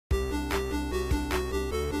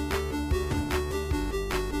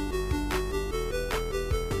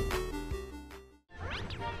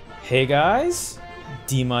Hey guys,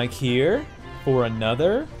 DMic here for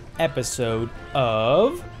another episode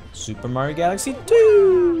of Super Mario Galaxy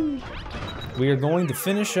 2. We are going to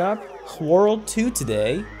finish up World 2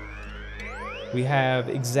 today. We have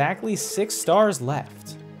exactly 6 stars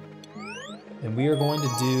left. And we are going to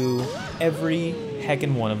do every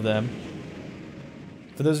heckin' one of them.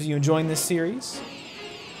 For those of you enjoying this series,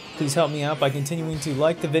 please help me out by continuing to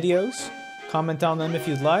like the videos, comment on them if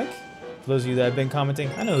you'd like. For those of you that have been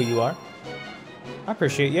commenting, I know who you are. I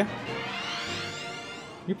appreciate you.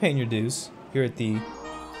 You're paying your dues here at the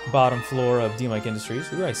bottom floor of DMic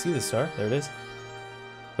Industries. Ooh, I see the star. There it is.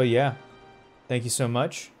 But yeah, thank you so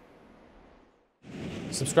much.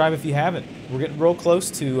 Subscribe if you haven't. We're getting real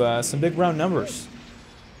close to some big round numbers.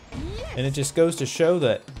 And it just goes to show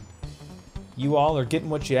that you all are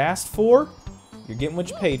getting what you asked for. You're getting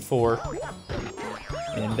what you paid for.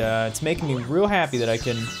 And it's making me real happy that I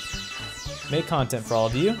can make content for all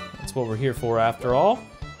of you. That's what we're here for after all.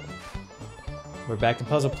 We're back to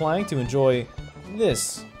puzzle playing to enjoy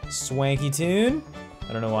this swanky tune.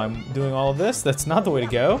 I don't know why I'm doing all of this. That's not the way to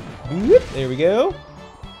go. There we go.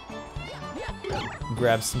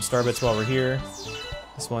 Grab some star bits while we're here.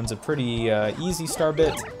 This one's a pretty easy star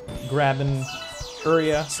bit grabbing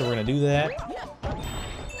area, so we're gonna do that.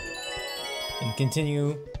 And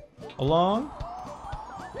continue along.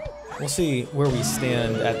 We'll see where we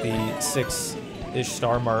stand at the 6-ish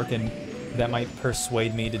star mark, and that might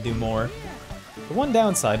persuade me to do more. The one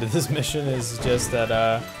downside to this mission is just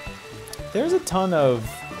that there's a ton of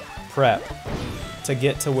prep to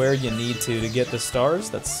get to where you need to get the stars.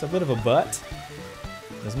 That's a bit of a butt.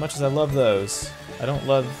 As much as I love those, I don't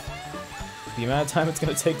love the amount of time it's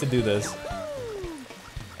going to take to do this.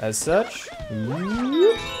 As such,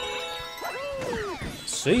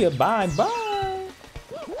 see ya, bye-bye.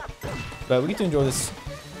 But we get to enjoy this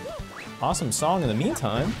awesome song in the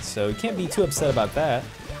meantime, so you can't be too upset about that.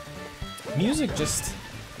 Music just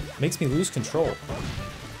makes me lose control.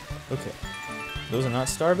 Okay, those are not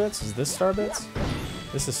star bits. Is this star bits?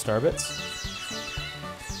 This is star bits.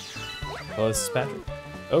 Oh, this is Patrick.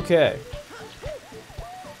 Okay.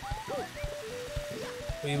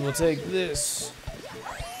 We will take this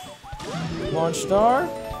launch star.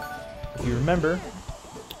 If you remember,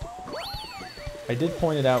 I did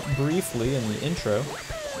point it out briefly in the intro,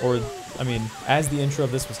 or, I mean, as the intro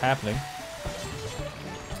of this was happening.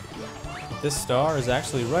 This star is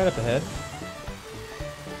actually right up ahead.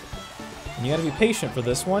 And you gotta be patient for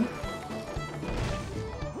this one.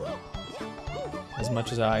 As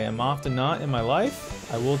much as I am often not in my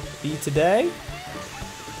life, I will be today.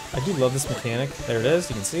 I do love this mechanic. There it is,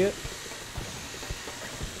 you can see it.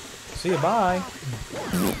 See ya, bye.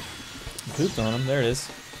 Pooped on him, there it is.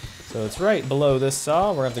 So it's right below this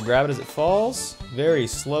saw. We're gonna have to grab it as it falls, very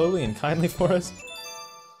slowly and kindly for us.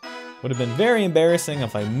 Would have been very embarrassing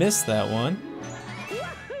if I missed that one.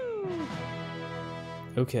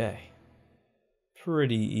 Okay.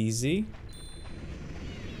 Pretty easy.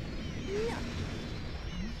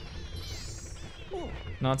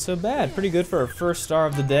 Not so bad. Pretty good for our first star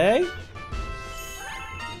of the day.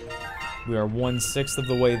 We are 1/6 of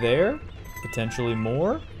the way there. Potentially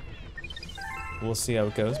more. We'll see how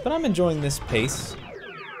it goes, but I'm enjoying this pace.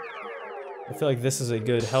 I feel like this is a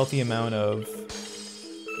good, healthy amount of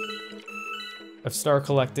star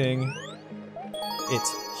collecting.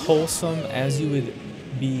 It's wholesome, as you would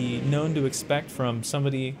be known to expect from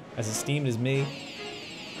somebody as esteemed as me,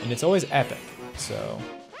 and it's always epic, so.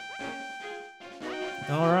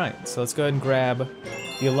 Alright, so let's go ahead and grab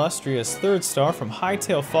the illustrious 3rd star from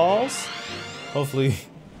Hightail Falls. Hopefully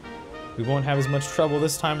we won't have as much trouble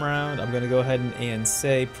this time around. I'm gonna go ahead and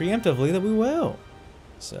say preemptively that we will.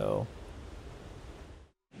 So,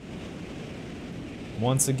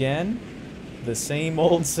 once again, the same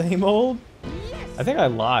old, same old. I think I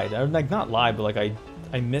lied. I like not lied, but like I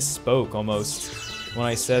misspoke almost when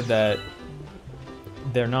I said that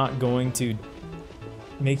they're not going to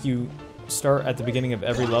make you start at the beginning of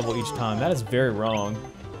every level each time. That is very wrong.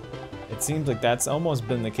 It seems like that's almost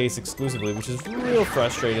been the case exclusively, which is real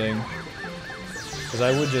frustrating. Because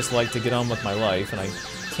I would just like to get on with my life, and I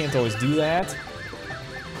can't always do that.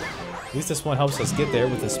 At least this one helps us get there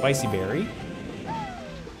with the spicy berry.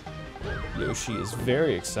 Yoshi is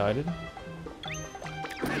very excited.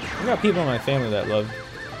 I've got people in my family that love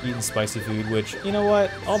eating spicy food, which, you know what?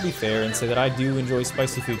 I'll be fair and say that I do enjoy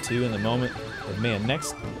spicy food too in the moment. But man, the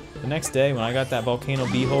next day when I got that volcano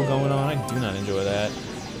beehole going on, I do not enjoy that.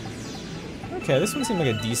 Okay, this one seemed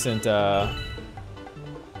like a decent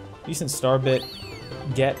star bit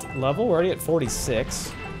get level. We're already at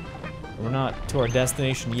 46. We're not to our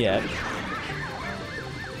destination yet.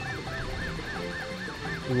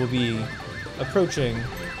 We will be approaching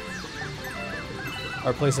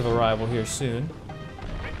our place of arrival here soon.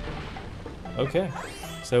 Okay,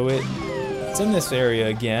 so it's in this area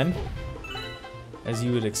again, as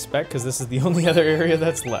you would expect, because this is the only other area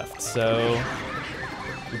that's left. So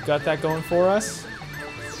we've got that going for us.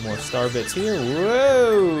 More star bits here.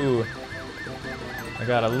 Whoa! I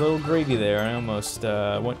got a little gravy there. I almost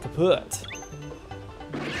went kaput.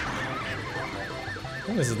 I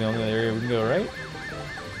think this is the only area we can go, right?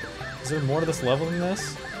 Is there more to this level than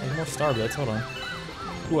this? There's more star bits. Hold on.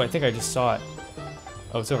 Ooh, I think I just saw it.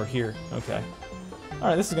 Oh, it's over here. Okay.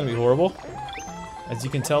 Alright, this is gonna be horrible. As you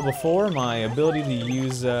can tell before, my ability to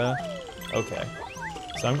use, okay.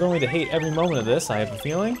 So I'm going to hate every moment of this, I have a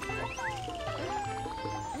feeling.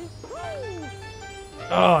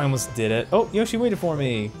 Oh, I almost did it. Oh, Yoshi waited for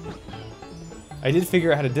me. I did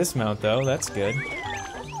figure out how to dismount, though. That's good.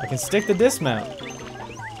 I can stick the dismount.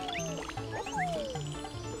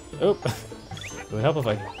 Oh, it would help if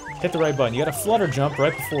I hit the right button. You gotta flutter jump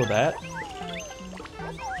right before that.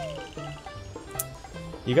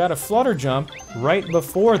 You gotta flutter jump right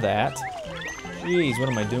before that. Jeez, what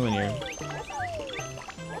am I doing here?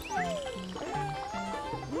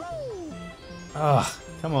 Ugh,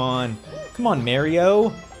 come on. Come on,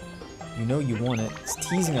 Mario. You know you want it. It's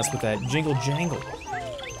teasing us with that jingle jangle.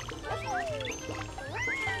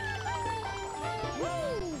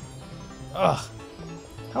 Ugh.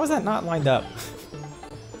 How is that not lined up? I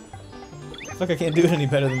feel like I can't do it any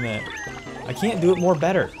better than that. I can't do it more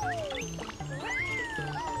better.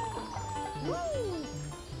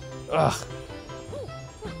 Ugh.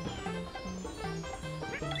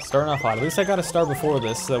 Starting off hot. At least I got a star before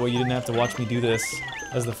this, so that way you didn't have to watch me do this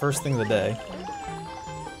as the first thing of the day.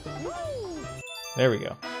 There we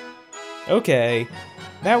go. Okay.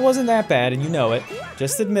 That wasn't that bad, and you know it.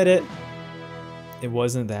 Just admit it. It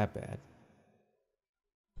wasn't that bad.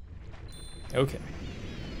 Okay.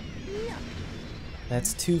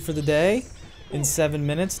 That's 2 for the day in 7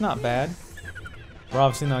 minutes. Not bad. We're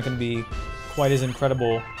obviously not going to be quite as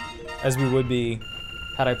incredible as we would be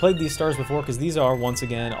had I played these stars before, because these are, once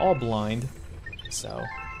again, all blind. So,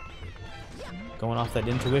 going off that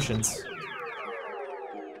intuitions.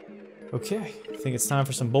 Okay, I think it's time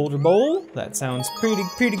for some Boulder Bowl. That sounds pretty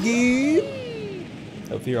good.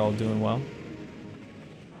 Hope you're all doing well.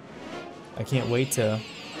 I can't wait to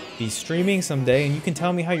be streaming someday, and you can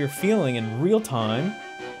tell me how you're feeling in real time.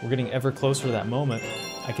 We're getting ever closer to that moment.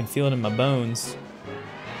 I can feel it in my bones.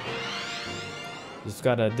 Just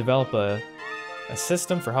gotta develop a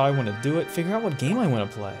system for how I want to do it, figure out what game I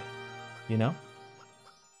want to play, you know?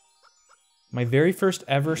 My very first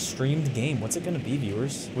ever streamed game. What's it gonna be,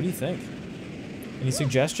 viewers? What do you think? Any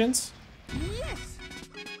suggestions? Yes.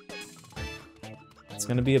 It's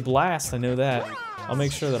gonna be a blast, I know that. I'll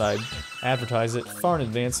make sure that I advertise it far in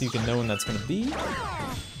advance so you can know when that's gonna be.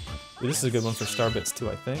 Ooh, this is a good one for Starbits too,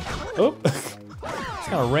 I think. Oh! Just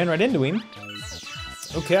kind of ran right into him.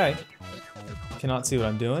 Okay. Cannot see what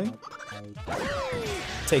I'm doing.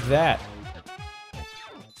 Take that.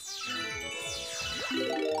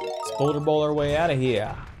 Let's Boulder Bowl our way out of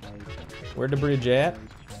here. Where'd the bridge at?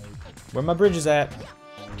 Where my bridge is at?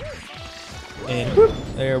 And whoop,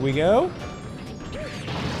 there we go.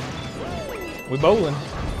 We bowling.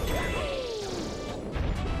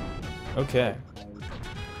 Okay.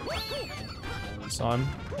 So I'm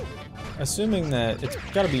assuming that it's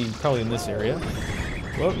gotta be probably in this area.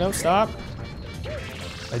 Whoa, no, stop.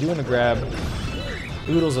 I do want to grab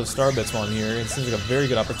oodles of Starbits while I'm here. It seems like a very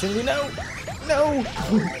good opportunity. No! No!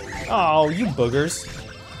 Oh, you boogers.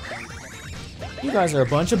 You guys are a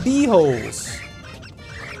bunch of bee-holes.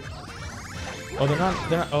 Oh, they're not,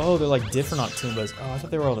 oh, they're like different Octoombas. Oh, I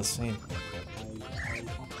thought they were all the same.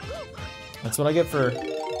 That's what I get for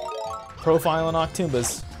profiling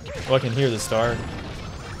Octoombas. Oh, I can hear the star. I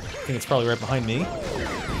think it's probably right behind me.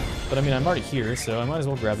 But I mean, I'm already here, so I might as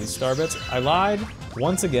well grab these Starbits. I lied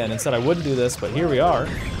once again and said I wouldn't do this, but here we are.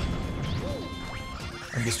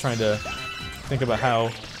 I'm just trying to think about how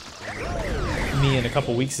me in a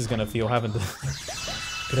couple weeks is gonna feel having to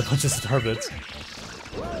get a bunch of Starbits.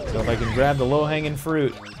 So if I can grab the low-hanging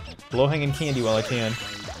fruit, low-hanging candy while I can.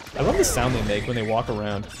 I love the sound they make when they walk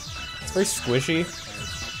around. It's very squishy.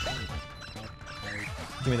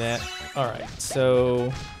 Give me that. Alright,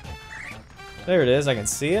 so there it is, I can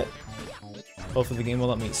see it. Hopefully the game will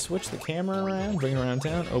let me switch the camera around, bring it around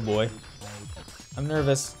town. Oh boy. I'm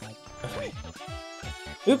nervous. Okay.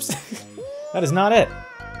 Oops. That is not it.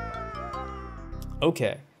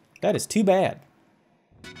 Okay. That is too bad.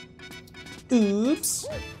 Oops.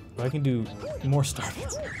 I can do more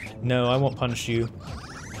Starbits. No, I won't punish you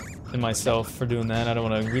and myself for doing that. I don't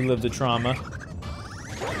want to relive the trauma.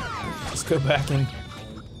 go back and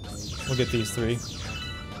we'll get these 3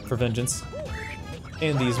 for vengeance.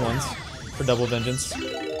 And these ones for double vengeance.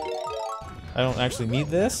 I don't actually need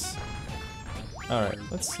this. Alright,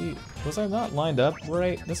 let's see. Was I not lined up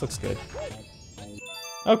right? This looks good.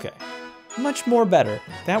 Okay. Much more better.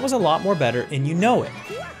 That was a lot more better, and you know it.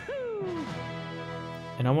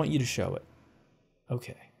 And I want you to show it.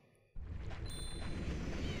 Okay.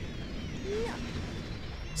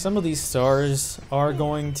 Some of these stars are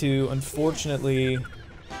going to, unfortunately,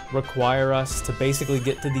 require us to basically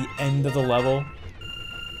get to the end of the level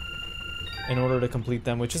in order to complete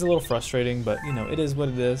them, which is a little frustrating, but, you know, it is what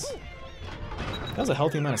it is. That was a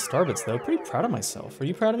healthy amount of star bits, though. Pretty proud of myself. Are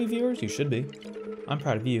you proud of me, viewers? You should be. I'm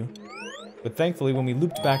proud of you. But thankfully, when we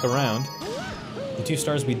looped back around, the 2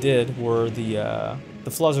 stars we did were the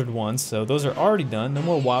Fluzzard ones, so those are already done. No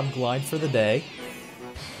more Wild Glide for the day.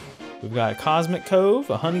 We've got a Cosmic Cove,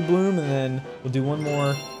 a Honey Bloom, and then we'll do one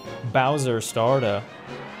more Bowser star to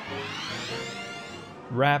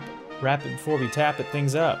wrap it before we tap it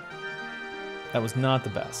things up. That was not the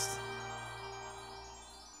best.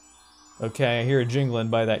 Okay, I hear a jingling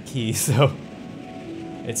by that key, so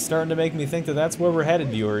it's starting to make me think that that's where we're headed,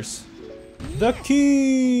 viewers. The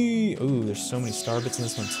key! Ooh, there's so many star bits in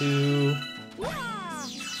this one, too.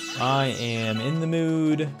 I am in the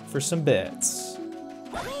mood for some bits.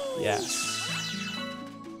 Yes.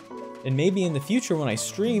 And maybe in the future when I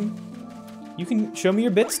stream, you can show me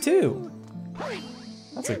your bits, too.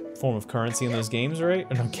 That's a form of currency in those games, right?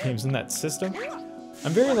 Or no, games in that system.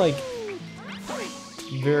 I'm very, like,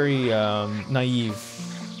 very naive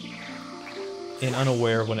and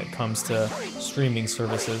unaware when it comes to streaming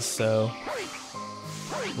services, so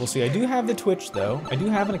we'll see. I do have the Twitch, though. I do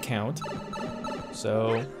have an account,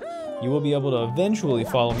 so you will be able to eventually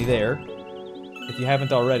follow me there. If you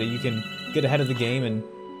haven't already, you can get ahead of the game and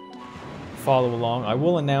follow along. I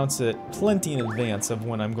will announce it plenty in advance of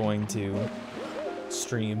when I'm going to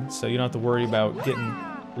stream, so you don't have to worry about getting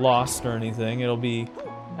lost or anything. It'll be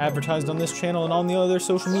advertised on this channel and on the other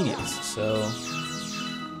social medias, so...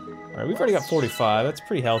 Alright, we've already got 45, that's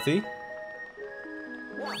pretty healthy.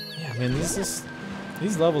 Yeah, man,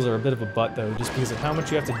 these levels are a bit of a butt, though, just because of how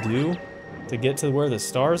much you have to do to get to where the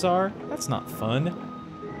stars are. That's not fun.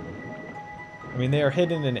 I mean, they are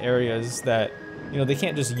hidden in areas that, you know, they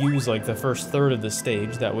can't just use, like, the first third of the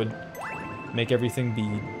stage. That would make everything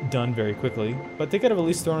be done very quickly. But they could have at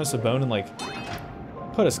least thrown us a bone and, like,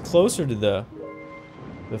 put us closer to the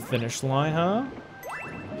finish line, huh?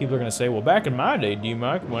 People are gonna say, well, back in my day,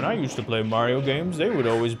 DMic, when I used to play Mario games, they would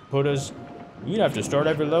always put us, you'd have to start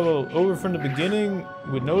every level over from the beginning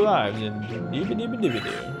with no lives, and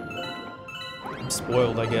I'm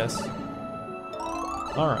spoiled, I guess.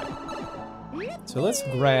 Alright. So let's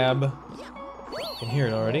grab, I can hear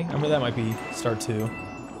it already. Remember, that might be star 2.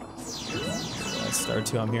 That's star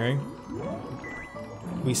 2 I'm hearing.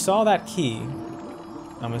 We saw that key.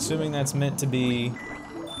 I'm assuming that's meant to be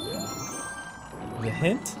the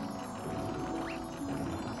hint.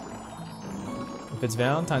 If it's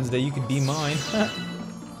Valentine's Day, you could be mine.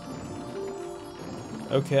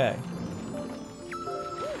 Okay.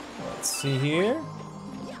 Let's see here.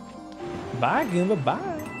 Bye, Goomba,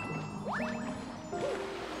 bye.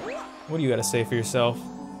 What do you gotta say for yourself?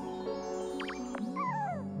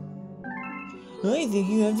 I think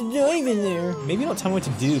you have to dive in there. Maybe don't tell me what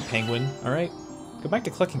to do, Penguin, alright? Go back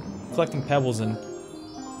to collecting pebbles and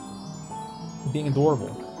being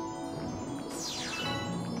adorable.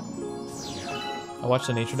 I watched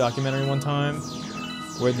a nature documentary one time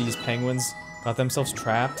where these penguins got themselves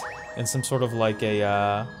trapped in some sort of like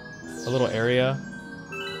a little area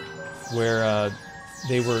where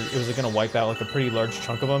it was like, gonna wipe out like a pretty large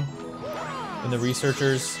chunk of them, and the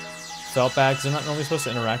researchers felt bad because they're not normally supposed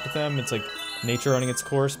to interact with them. It's like nature running its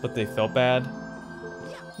course, but they felt bad.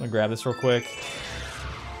 I'm gonna grab this real quick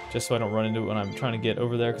just so I don't run into it when I'm trying to get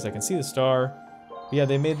over there, because I can see the star. But yeah,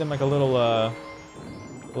 they made them like a little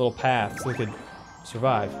path so they could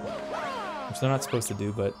survive, which they're not supposed to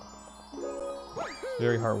do, but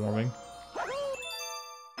very heartwarming.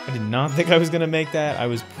 I did not think I was gonna make that. I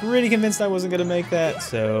was pretty convinced I wasn't gonna make that,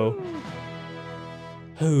 so...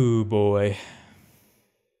 Oh boy.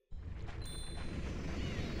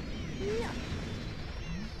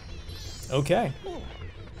 Okay.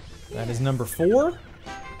 That is number 4.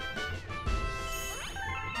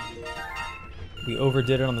 We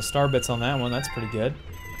overdid it on the star bits on that one. That's pretty good.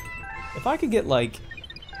 If I could get like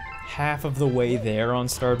half of the way there on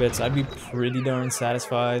star bits, I'd be pretty darn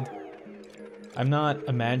satisfied. I'm not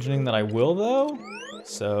imagining that I will, though,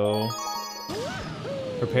 so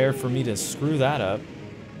prepare for me to screw that up.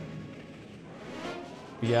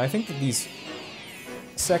 But yeah, I think that these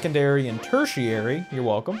secondary and tertiary, you're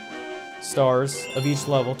welcome, stars of each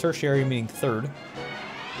level, tertiary meaning third.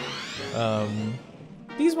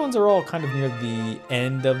 These ones are all kind of near the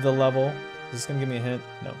end of the level. Is this gonna give me a hint?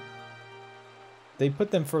 No. They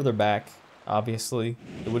put them further back, obviously.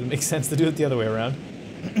 It wouldn't make sense to do it the other way around.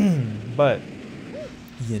 But,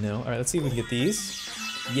 you know. Alright, let's see if we can get these.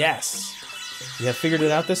 Yes! We have figured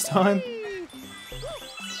it out this time.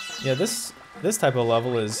 Yeah, this type of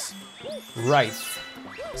level is rife.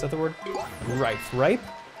 Is that the word? Rife. Ripe?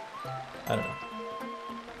 I don't know.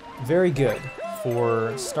 Very good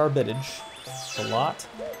for star biddage. A lot.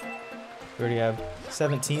 We already have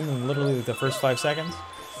 17 in literally the first 5 seconds.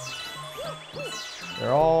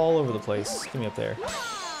 They're all over the place. Get me up there.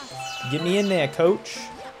 Get me in there, coach.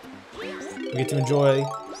 We get to enjoy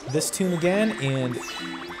this tune again and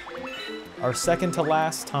our second to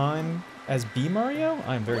last time as B Mario.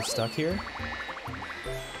 I'm very stuck here.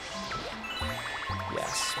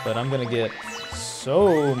 Yes, but I'm gonna get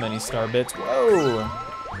so many star bits. Whoa!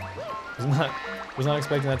 Was not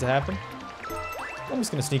expecting that to happen. I'm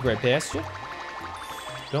just gonna sneak right past you.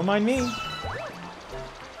 Don't mind me.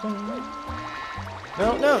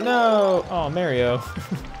 No, no, no! Oh, Mario.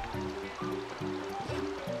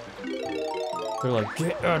 They're like,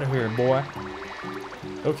 get out of here, boy.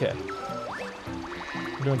 Okay.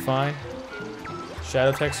 We're doing fine.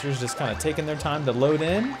 Shadow textures just kind of taking their time to load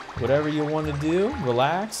in. Whatever you want to do,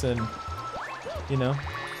 relax and, you know,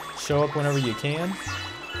 show up whenever you can.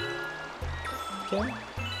 Okay.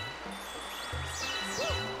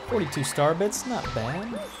 42 star bits, not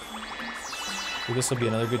bad. Well, this will be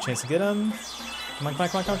another good chance to get them. Come on, come on,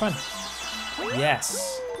 come on, come on, come on.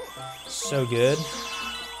 Yes. So good.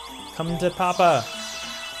 Come to Papa.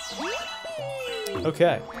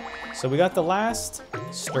 Okay. So we got the last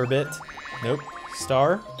star bit. Nope.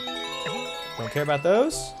 Star. Don't care about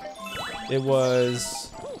those. It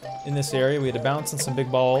was in this area. We had to bounce on some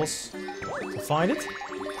big balls to find it.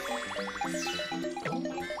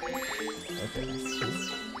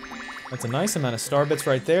 That's a nice amount of star bits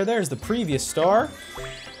right there. There's the previous star.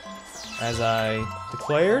 As I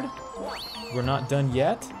declared, we're not done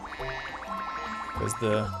yet. Because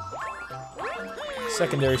the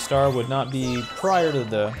secondary star would not be prior to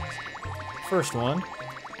the first one.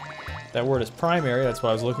 That word is primary, that's what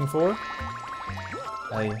I was looking for.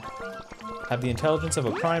 I have the intelligence of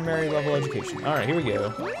a primary level education. Alright, here we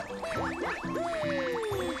go.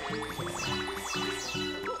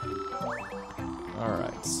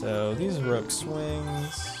 Alright, so these rope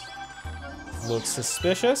swings look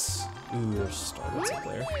suspicious. Ooh, there's star bits up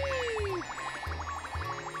there.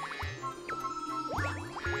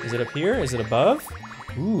 Is it up here? Is it above?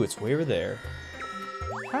 Ooh, it's way over there.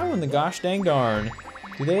 How in the gosh dang darn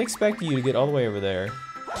do they expect you to get all the way over there?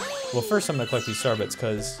 Well, first I'm gonna collect these star bits,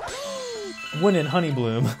 because when in Honey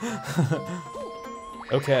Bloom.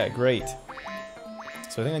 Okay, great.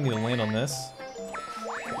 So I think I need to land on this.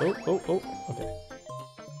 Oh, oh, oh, okay.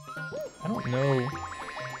 I don't know.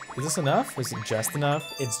 Is this enough? Is it just enough?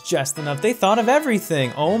 It's just enough. They thought of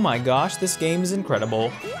everything. Oh my gosh, this game is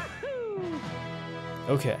incredible.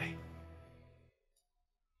 Okay.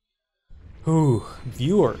 Ooh,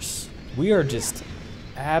 viewers, we are just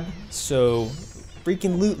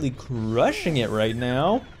freaking-lutely crushing it right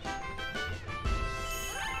now.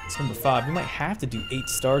 It's number 5. We might have to do 8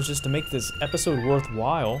 stars just to make this episode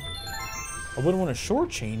worthwhile. I wouldn't want to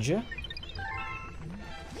shortchange you.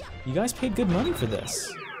 You guys paid good money for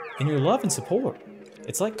this. And your love and support.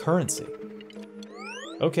 It's like currency.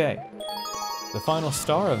 Okay. The final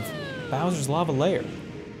star of Bowser's Lava Lair.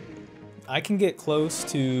 I can get close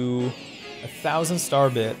to 1,000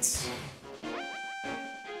 star bits.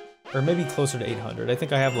 Or maybe closer to 800. I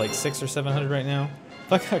think I have like 600 or 700 right now.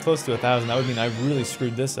 If I got close to 1,000, that would mean I really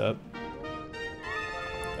screwed this up.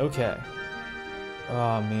 Okay.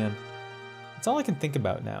 Oh man. That's all I can think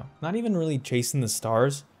about now. Not even really chasing the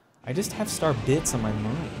stars. I just have star bits on my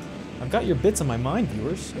mind. I've got your bits on my mind,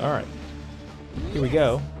 viewers. Alright. Here we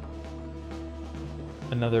go.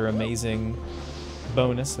 Another amazing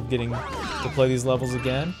bonus of getting to play these levels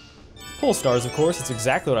again. Pull stars, of course. It's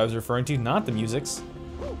exactly what I was referring to, not the musics.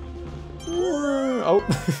 Oh.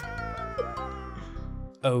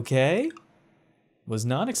 Okay. Was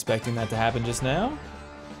not expecting that to happen just now.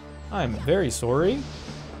 I'm very sorry.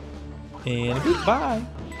 And goodbye.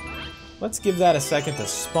 Let's give that a second to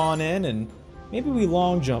spawn in and maybe we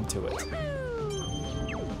long jump to it.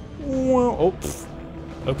 Oh, pff.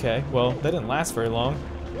 Okay, well, that didn't last very long.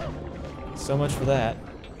 So much for that.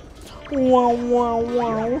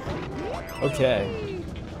 Okay.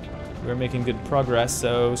 We're making good progress,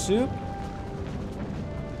 so Soup.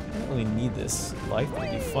 I don't really need this life, but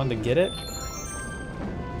it'd be fun to get it.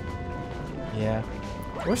 Yeah.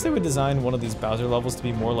 I wish they would design one of these Bowser levels to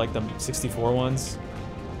be more like the 64 ones.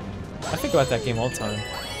 I think about that game all the time.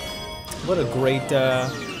 What a great,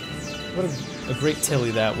 what a great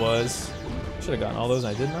Tilly that was. Should have gotten all those,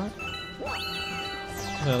 I did not.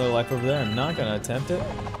 There's another life over there, I'm not gonna attempt it.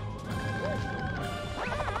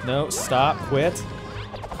 No, stop, quit.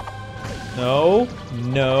 No,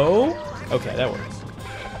 no. Okay, that works.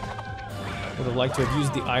 Would have liked to have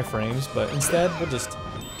used the iframes, but instead we'll just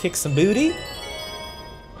kick some booty.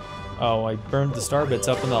 Oh, I burned the star bits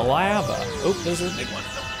up in the lava. Oh, there's a big one.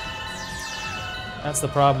 That's the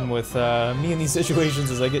problem with me in these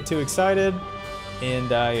situations is I get too excited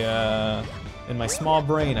and in my small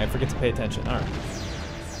brain, I forget to pay attention. All right.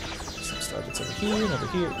 Some star bits over here and over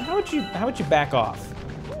here. How would you back off?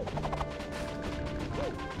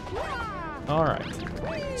 All right.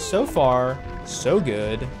 So far, so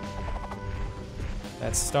good.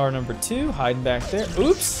 That's star number 2, hiding back there.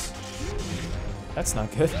 Oops! That's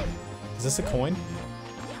not good. Is this a coin?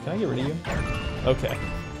 Can I get rid of you? Okay.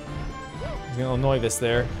 He's gonna annoy this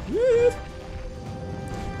there.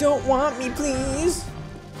 Don't want me, please!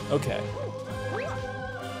 Okay.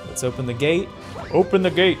 Let's open the gate. Open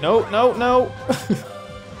the gate! No, no, no!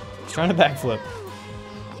 He's trying to backflip.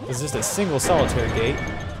 It's just a single solitary gate.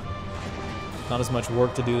 Not as much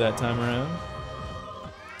work to do that time around.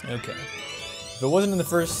 Okay. If it wasn't in the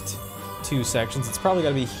first 2 sections, it's probably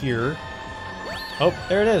gotta be here. Oh,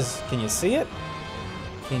 there it is. Can you see it?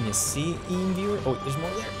 Can you see Ian Viewer? Oh, there's more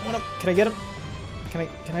there. One up. Can I get him? Can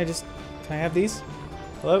I have these?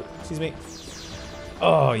 Hello? Excuse me.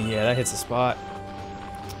 Oh yeah, that hits the spot.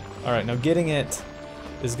 All right, now getting it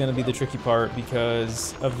is gonna be the tricky part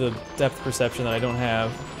because of the depth perception that I don't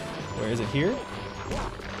have. Where is it here?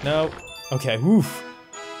 No. Okay, woof.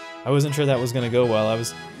 I wasn't sure that was gonna go well. I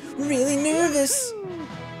was really nervous.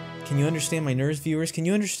 Can you understand my nerves, viewers? Can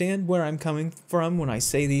you understand where I'm coming from when I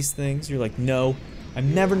say these things? You're like, no,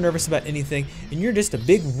 I'm never nervous about anything, and you're just a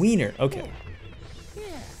big wiener. Okay.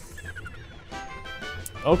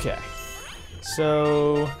 Okay.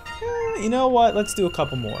 So, you know what? Let's do a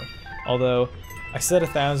couple more. Although, I said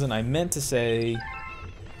 1,000, I meant to say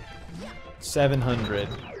 700.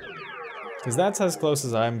 Because that's as close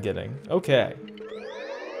as I'm getting. Okay.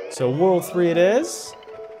 So, World 3 it is.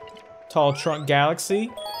 Tall Trunk Galaxy.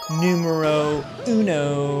 Numero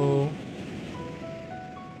uno.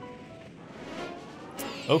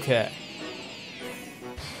 Okay.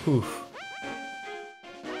 Whew.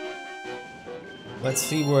 Let's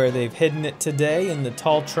see where they've hidden it today in the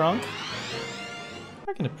tall trunk.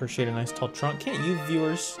 I can appreciate a nice tall trunk, can't you,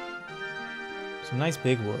 viewers? Some nice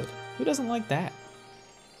big wood. Who doesn't like that?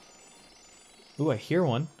 Ooh, I hear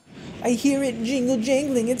one. I hear it jingle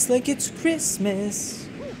jangling, it's like it's Christmas.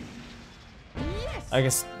 I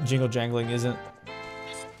guess jingle jangling isn't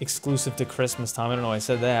exclusive to Christmas time. I don't know why I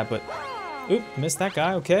said that, but... Oop, missed that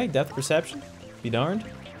guy. Okay, depth perception. Be darned.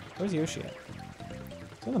 Where's Yoshi at?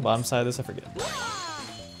 Is he on the bottom side of this? I forget.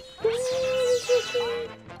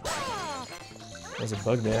 There's a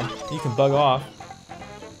bug there. You can bug off.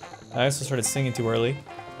 I also started singing too early.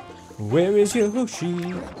 Where is Yoshi?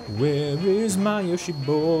 Where is my Yoshi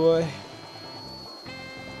boy?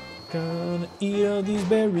 Gonna eat all these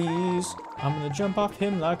berries. I'm gonna jump off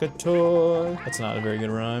him like a toy. That's not a very good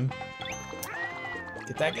rhyme.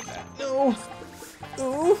 Get that, get that. No!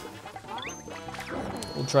 No!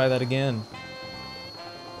 We'll try that again.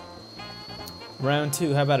 Round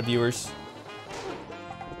 2, how about it, viewers?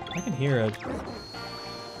 I can hear it.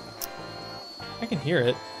 I can hear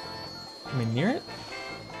it. Am I near it?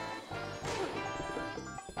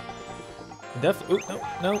 Oop, no,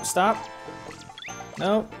 no, stop.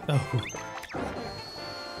 No. Oh.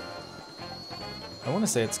 I want to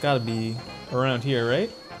say it's got to be around here, right?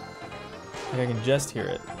 I think I can just hear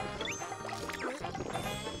it.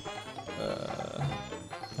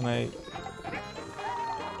 Can I...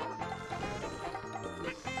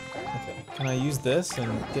 Okay, can I use this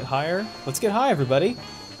and get higher? Let's get high, everybody!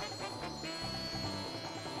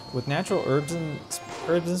 With natural herbs and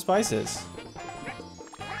spices.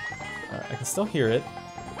 I can still hear it.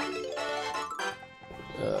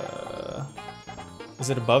 Is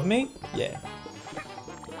it above me? Yeah.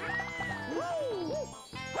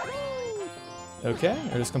 Okay,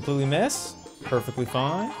 I just completely miss. Perfectly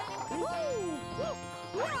fine.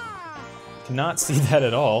 Cannot see that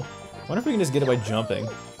at all. Wonder if we can just get it by jumping.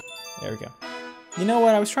 There we go. You know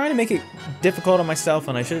what? I was trying to make it difficult on myself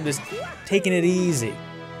and I should have just taken it easy.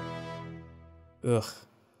 Ugh.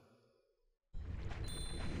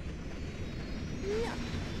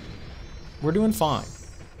 We're doing fine.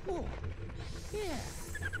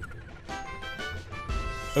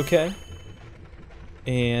 Okay.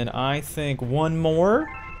 And I think one more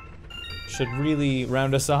should really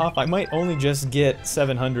round us off. I might only just get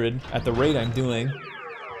 700 at the rate I'm doing.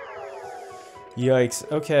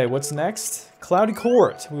 Yikes. Okay, what's next? Cloudy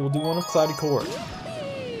Court. We will do one of Cloudy Court.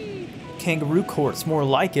 Kangaroo Court's more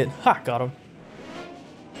like it. Ha, got him.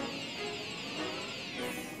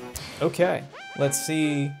 Okay, let's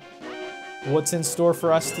see what's in store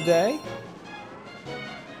for us today.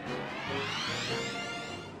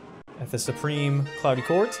 At the Supreme Cloudy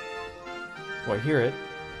Court. Oh, I hear it.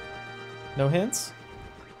 No hints?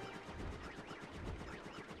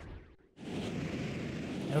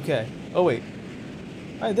 Okay. Oh, wait.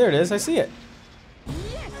 All right, there it is. I see it.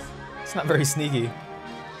 It's not very sneaky.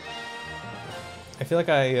 I feel like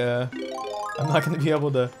I'm not going to be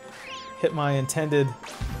able to hit my intended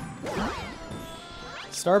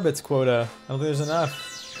Starbits quota. I don't think there's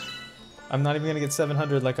enough. I'm not even going to get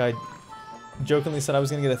 700 like I jokingly said I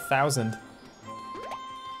was going to get 1,000.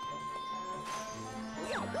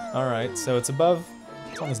 Alright, so it's above.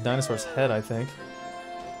 It's on this dinosaur's head, I think.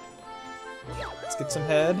 Let's get some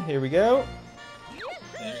head. Here we go.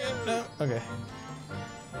 No. Okay.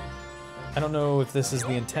 I don't know if this is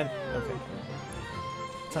the intent. Okay.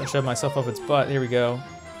 I'm trying to shove myself up its butt. Here we go.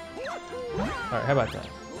 Alright, how about that?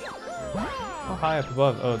 How high up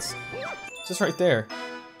above? Oh, it's just right there.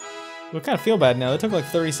 I kind of feel bad now. It took like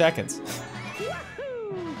 30 seconds.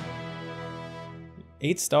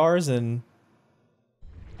 8 stars in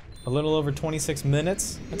a little over 26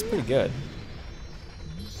 minutes? That's pretty good.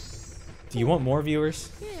 Do you want more,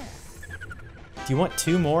 viewers? Do you want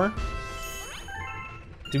 2 more?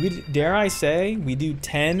 Dare I say, we do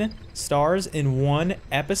 10 stars in 1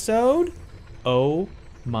 episode? Oh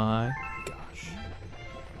my gosh.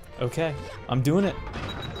 Okay, I'm doing it.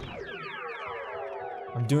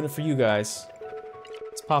 I'm doing it for you guys.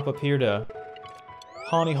 Let's pop up here to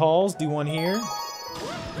Haunty Halls, do one here.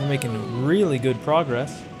 We're making really good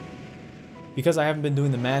progress. Because I haven't been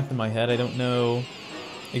doing the math in my head, I don't know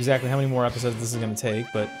exactly how many more episodes this is going to take,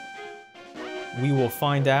 but we will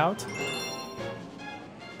find out.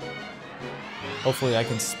 Hopefully I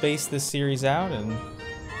can space this series out and...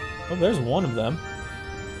 Oh, there's one of them.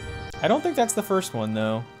 I don't think that's the first one,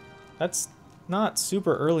 though. That's not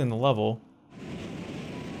super early in the level.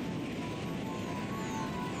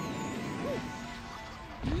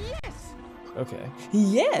 Okay.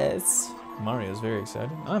 Yes! Mario's very excited.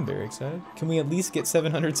 I'm very excited. Can we at least get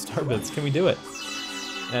 700 Starbits? Can we do it?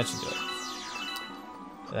 That should do it.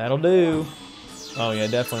 That'll do. Oh yeah,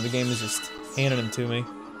 definitely. The game is just handing them to me.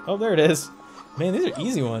 Oh, there it is. Man, these are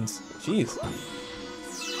easy ones. Jeez.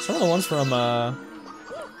 Some of the ones from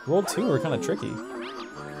World 2 were kind of tricky.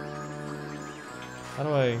 How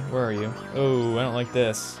do I... Where are you? Oh, I don't like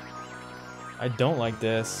this. I don't like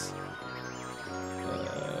this.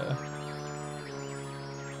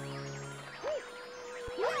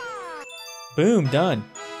 Boom, done.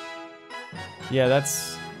 Yeah,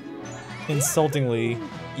 that's insultingly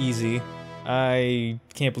easy. I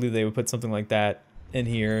can't believe they would put something like that in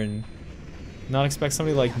here and not expect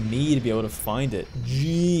somebody like me to be able to find it.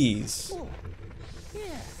 Jeez.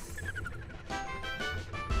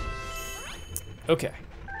 Okay.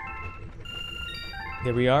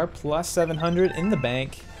 There we are, plus 700 in the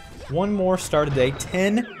bank. One more star today,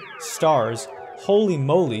 10 stars. Holy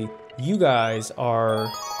moly, you guys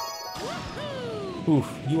are... Oof,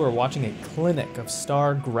 you are watching a clinic of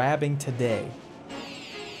star grabbing today.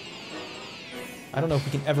 I don't know if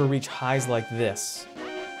we can ever reach highs like this.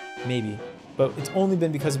 Maybe. But it's only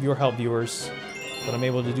been because of your help, viewers, that I'm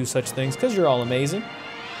able to do such things, because you're all amazing.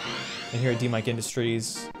 And here at DMic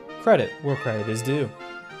Industries, credit where credit is due.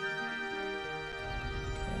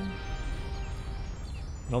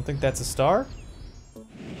 I don't think that's a star.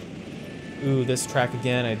 Ooh, this track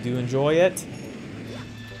again, I do enjoy it.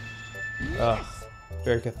 Ugh.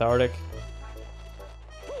 Very cathartic.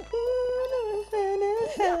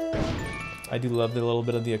 I do love the little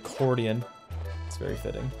bit of the accordion. It's very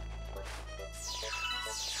fitting.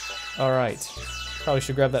 Alright. Probably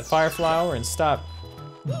should grab that fire flower and stop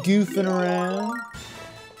goofing around.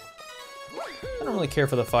 I don't really care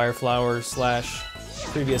for the fire flower slash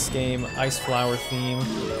previous game ice flower theme.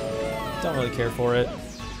 Don't really care for it.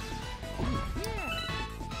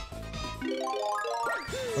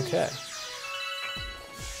 Okay.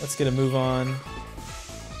 Let's get a move on.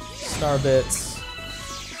 Starbits.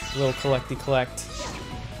 A little collecty collect.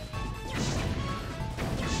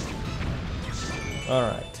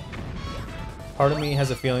 Alright. Part of me has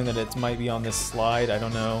a feeling that it might be on this slide. I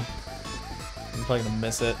don't know. I'm probably gonna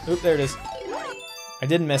miss it. Oop, there it is. I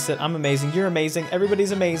didn't miss it. I'm amazing. You're amazing.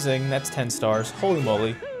 Everybody's amazing. That's 10 stars. Holy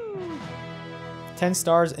moly. 10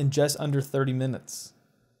 stars in just under 30 minutes.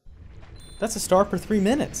 That's a star per 3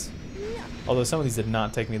 minutes. Although some of these did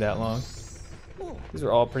not take me that long. These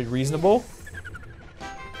are all pretty reasonable.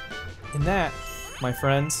 And that, my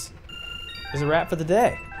friends, is a wrap for the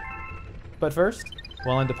day. But first,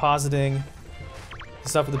 while I'm depositing the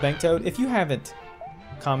stuff with the bank toad, if you haven't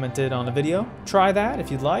commented on the video, try that if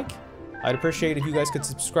you'd like. I'd appreciate if you guys could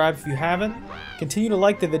subscribe if you haven't. Continue to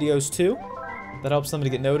like the videos too. That helps them to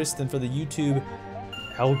get noticed and for the YouTube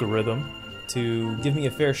algorithm to give me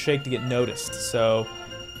a fair shake to get noticed. So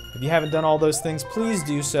if you haven't done all those things, please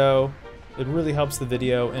do so. It really helps the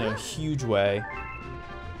video in a huge way.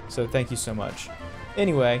 So thank you so much.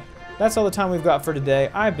 Anyway, that's all the time we've got for today.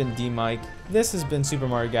 I've been DMic. This has been Super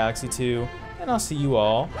Mario Galaxy 2, and I'll see you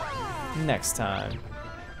all next time.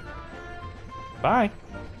 Bye.